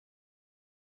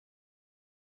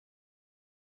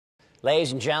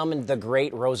Ladies and gentlemen, the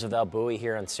great Roosevelt Bouie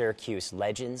here on Syracuse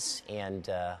Legends. And,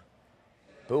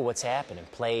 Boo, what's happening?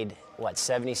 Played, what,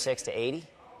 76 to 80?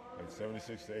 At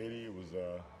 76 to 80, it was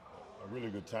a really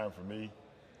good time for me.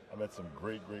 I met some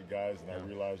great guys, and I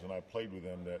realized when I played with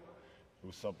them that it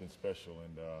was something special.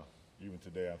 And even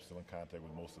today, I'm still in contact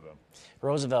with most of them.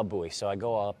 Roosevelt Bouie. So I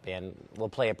go up, and we'll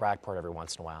play at Brockport every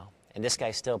once in a while. And this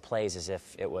guy still plays as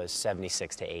if it was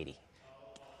 76 to 80.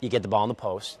 You get the ball in the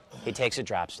post. He takes a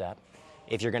drop step.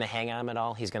 If you're going to hang on him at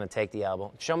all, he's going to take the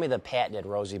elbow. Show me the patented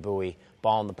Rosie Bouie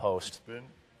ball in the post. Spin.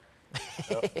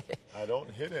 I don't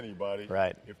hit anybody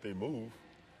if they move.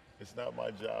 It's not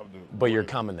my job to But you're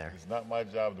coming there. It's not my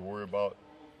job to worry about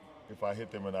if I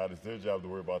hit them or not. It's their job to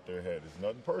worry about their head. It's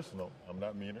nothing personal. I'm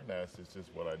not mean or nasty. It's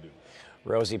just what I do.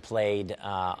 Rosie played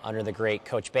under the great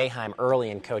Coach Boeheim early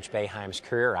in Coach Boeheim's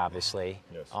career, obviously.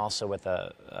 Yes. Also with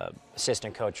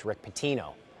assistant coach Rick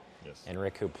Pitino. Yes. And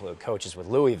Rick, who coaches with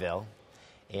Louisville.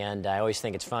 And I always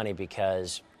think it's funny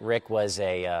because Rick was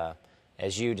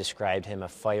as you described him, a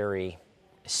fiery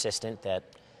assistant that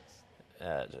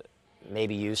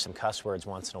maybe used some cuss words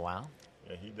once in a while.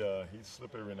 Yeah, he'd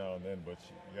slip every now and then, but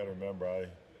you got to remember, I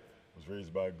was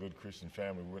raised by a good Christian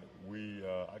family.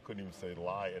 I couldn't even say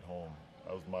lie at home.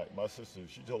 That was my sister.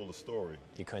 She told a story.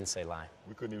 You couldn't say lie.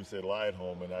 We couldn't even say lie at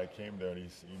home, and I came there, and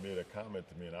he made a comment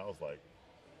to me, and I was like,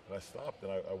 and I stopped,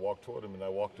 and I walked toward him, and I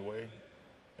walked away,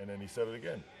 and then he said it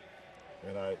again.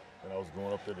 And I was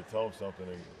going up there to tell him something,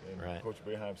 and Coach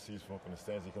Boeheim sees from up in the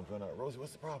stands. He comes running out, Rosie,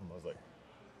 what's the problem? I was like,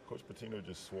 Coach Pitino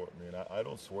just swore at me, and I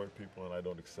don't swear at people, and I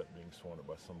don't accept being sworn at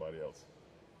by somebody else.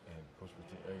 And Coach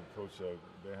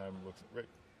Boeheim looks at Rick,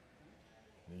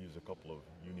 and he used a couple of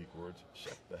unique words,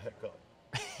 shut the heck up.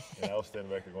 And I was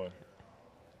standing back there going,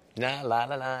 nah, la,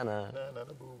 la, la, nah. Nah, nah,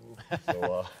 boo,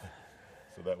 boo.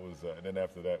 So that was, and then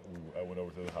after that, I went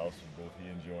over to the house, and both he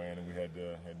and Joanne, and we had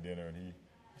dinner, and he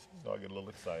said, I get a little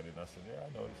excited. And I said, yeah,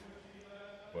 I know.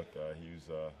 But he's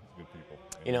good people.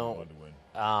 And you know,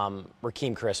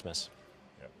 Rakeem Christmas.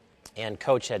 Yeah. And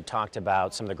Coach had talked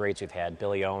about some of the greats we've had,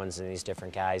 Billy Owens and these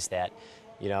different guys that,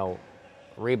 you know,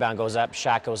 rebound goes up,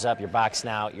 shot goes up, you're boxing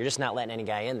out. You're just not letting any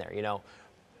guy in there, you know.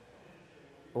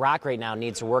 Rock right now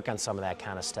needs to work on some of that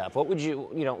kind of stuff. What would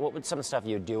what would some of the stuff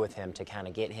you would do with him to kind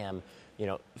of get him, you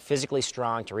know, physically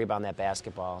strong to rebound that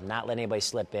basketball, not let anybody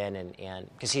slip in, and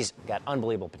because he's got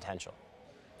unbelievable potential.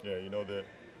 Yeah, you know, the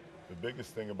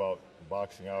biggest thing about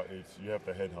boxing out is you have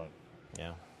to headhunt.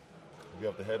 Yeah. You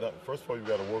have to headhunt. First of all, you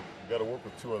got to work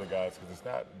with two other guys, because it's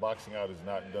not, boxing out is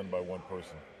not done by one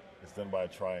person. It's done by a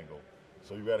triangle.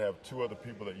 So you got to have two other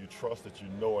people that you trust, that you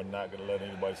know are not going to let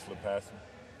anybody slip past them.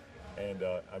 And,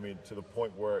 I mean, to the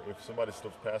point where if somebody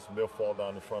slips past them, they'll fall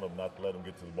down in front of them, not to let them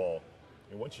get to the ball.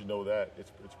 And once you know that,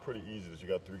 it's pretty easy that you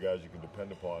got three guys you can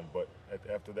depend upon. But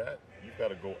after that, you've got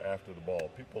to go after the ball.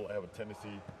 People have a tendency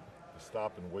to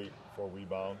stop and wait for a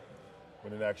rebound,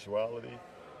 when in actuality,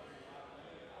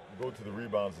 go to the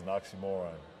rebound is an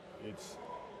oxymoron.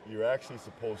 You're actually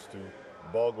supposed to,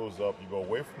 the ball goes up, you go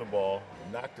away from the ball,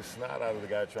 knock the snot out of the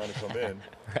guy trying to come in,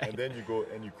 and then you go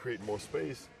and you create more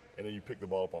space, and then you pick the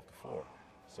ball up off the floor.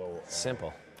 So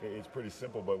simple. It's pretty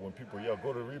simple, but when people yell,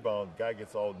 go to the rebound, the guy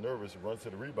gets all nervous, runs to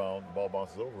the rebound, the ball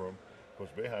bounces over him. Coach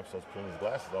Boeheim starts pulling his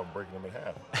glasses off and breaking them in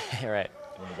half. Right.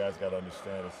 When the guys got to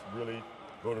understand, it's really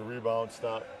go to the rebound,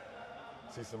 stop,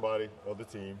 see somebody, other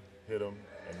team, hit them,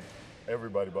 and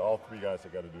everybody, but all three guys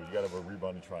have got to do it. You got to have a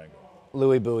rebounding triangle.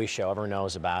 Louis Bouie show, everyone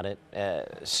knows about it.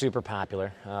 Super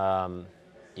popular.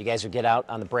 You guys would get out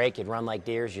on the break, you'd run like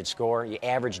deers, you'd score. You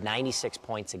averaged 96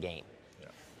 points a game. Yeah.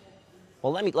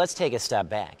 Well, let's take a step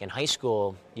back. In high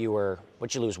school,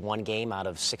 what'd you lose, one game out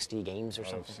of 60 games or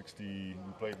something? Out of 60,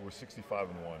 we're 65-1.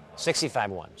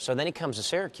 65-1. So then he comes to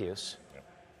Syracuse. Yeah.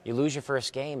 You lose your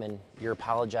first game, and you're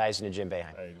apologizing to Jim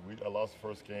Boeheim. Hey, I lost the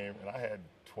first game, and I had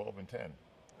 12-10.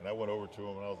 And I went over to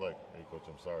him, and I was like, hey, Coach,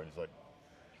 I'm sorry. And he's like,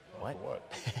 what?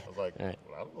 I was like, right.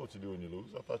 Well, I don't know what you do when you lose.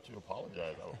 I thought you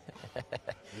apologized.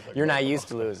 Like, you're not used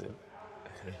to losing.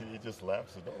 He just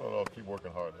laughed and said, no, keep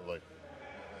working hard. I was like,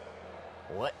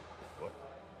 what?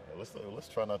 Yeah, let's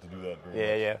try not to do that very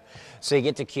much. Yeah. So you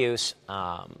get to Cuse,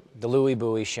 the Louis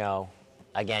Bouie show.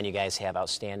 Again, you guys have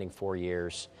outstanding 4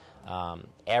 years.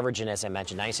 Averaging, as I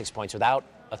mentioned, 96 points without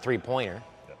a three-pointer.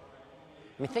 Yeah.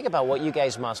 I mean, think about what you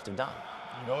guys must have done.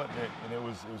 You know, and it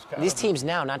was kind these teams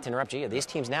now, not to interrupt you, these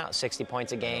teams now, 60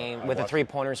 points a game, with the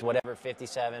three-pointers, whatever,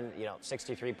 57,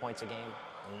 63 points a game.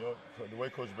 You know, the way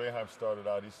Coach Boeheim started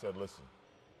out, he said, listen,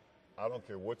 I don't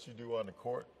care what you do on the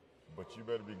court, but you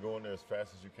better be going there as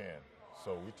fast as you can.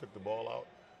 So we took the ball out,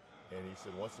 and he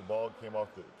said once the ball came off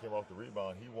the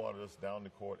rebound, he wanted us down the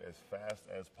court as fast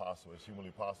as possible, as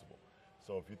humanly possible.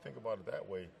 So if you think about it that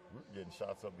way, we were getting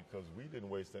shots up because we didn't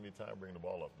waste any time bringing the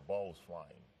ball up. The ball was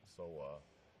flying. So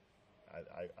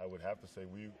I would have to say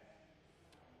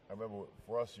I remember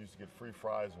for us, you used to get free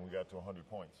fries when we got to 100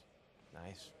 points.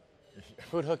 Nice.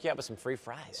 Who'd hook you up with some free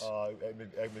fries?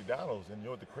 At McDonald's. And you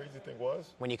know what the crazy thing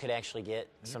was? When you could actually get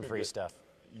some free stuff.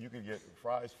 You could get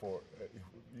fries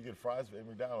at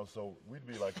McDonald's. So we'd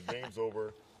be like, the game's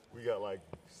over. We got like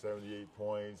 78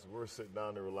 points. We're sitting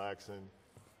down there relaxing.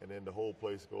 And then the whole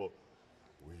place go,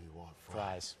 we want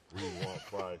fries. We want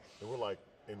fries. And we're like,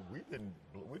 and we didn't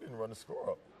run the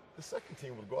score up. The second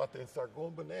team would go out there and start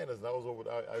going bananas. And I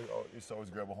used to always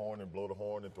grab a horn and blow the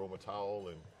horn and throw them a towel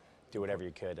and do whatever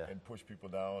you could. And push people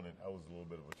down. And I was a little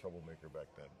bit of a troublemaker back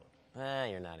then.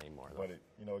 You're not anymore, though. But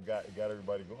it got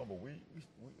everybody going. But we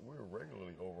were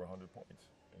regularly over 100 points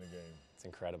in a game. It's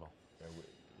incredible. And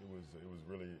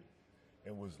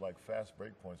it was like fast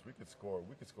break points. We could score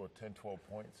 10, 12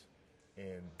 points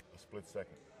in a split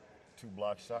second. 2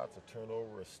 block shots, a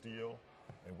turnover, a steal,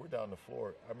 and we're down the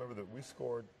floor. I remember that we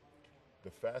scored the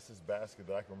fastest basket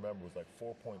that I can remember was like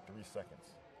 4.3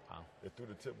 seconds. Wow. They threw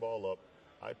the tip ball up.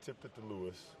 I tipped it to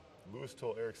Lewis. Lewis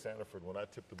told Eric Sanford when I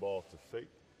tipped the ball to fake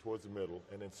towards the middle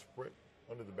and then sprint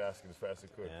under the basket as fast as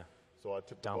he could. Yeah. So I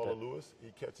tipped the ball to Lewis.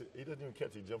 He catches it. He doesn't even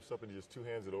catch it. He jumps up and he just 2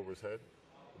 hands it over his head.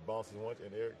 It bounces once,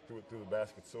 and Eric threw it through the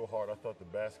basket so hard I thought the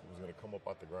basket was going to come up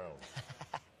out the ground.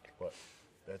 But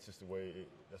that's just the way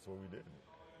that's what we did.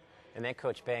 And then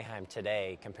Coach Boeheim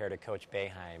today compared to Coach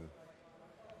Boeheim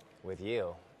with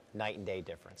you, night and day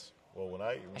difference. Well,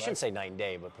 I shouldn't say night and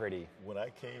day, but pretty. When I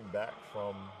came back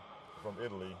from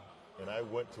Italy and I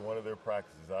went to one of their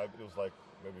practices, it was like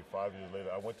maybe 5 years later,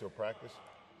 I went to a practice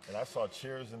and I saw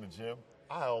chairs in the gym.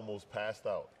 I almost passed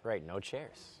out. Right, no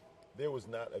chairs. There was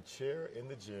not a chair in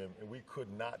the gym and we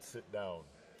could not sit down.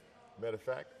 Matter of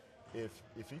fact,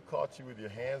 if he caught you with your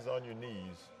hands on your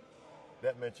knees,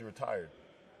 that meant you were tired.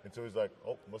 And so he's like,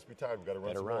 oh, must be tired. We got to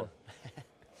run some more.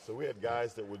 So we had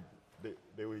guys that would,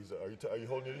 they would say, are you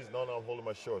holding your knees? No, I'm holding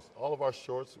my shorts. All of our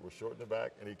shorts were short in the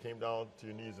back, and he came down to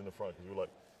your knees in the front because we were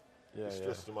like, he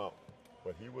stretched them out.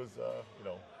 But he was,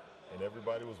 and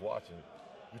everybody was watching.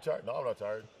 You tired? No, I'm not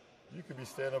tired. You could be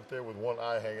standing up there with one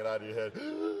eye hanging out of your head.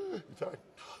 You tired?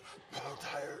 No, I'm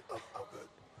tired. I'm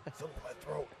good. Something in my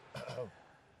throat.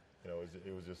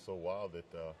 It was just so wild that.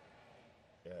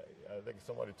 I think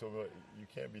somebody told me you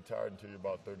can't be tired until you're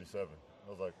about 37. I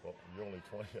was like, well, you're only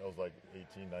 20. I was like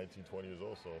 18, 19, 20 years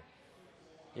old. So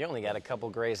you only got a couple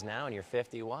grays now, and you're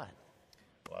 50 what?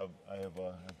 Well, I've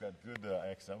got good.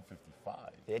 Actually, I'm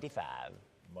 55. 55.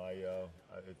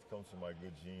 It comes from my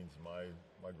good genes.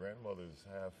 My grandmother's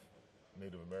half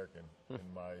Native American, and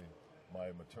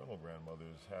my maternal grandmother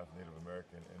is half Native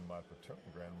American, and my paternal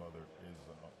grandmother is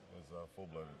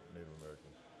full-blooded Native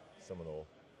American, Seminole.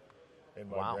 And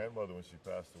my grandmother, when she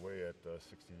passed away at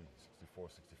 64,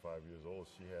 65 years old,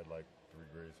 she had like 3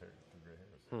 gray hairs.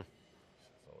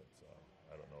 So it's,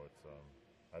 I don't know,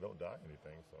 I don't dye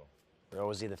anything, so.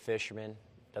 Rosie the fisherman,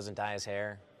 doesn't dye his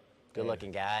hair,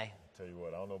 good-looking guy. Tell you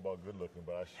what, I don't know about good-looking,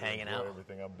 but I sure hanging enjoy out.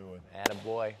 Everything I'm doing.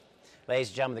 Attaboy. Ladies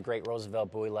and gentlemen, the great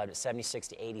Roosevelt Bouie, loved at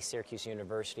 76-80 Syracuse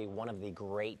University, one of the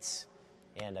greats,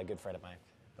 and a good friend of mine.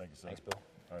 Thank you, sir. Thanks, Boo.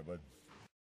 All right, bud.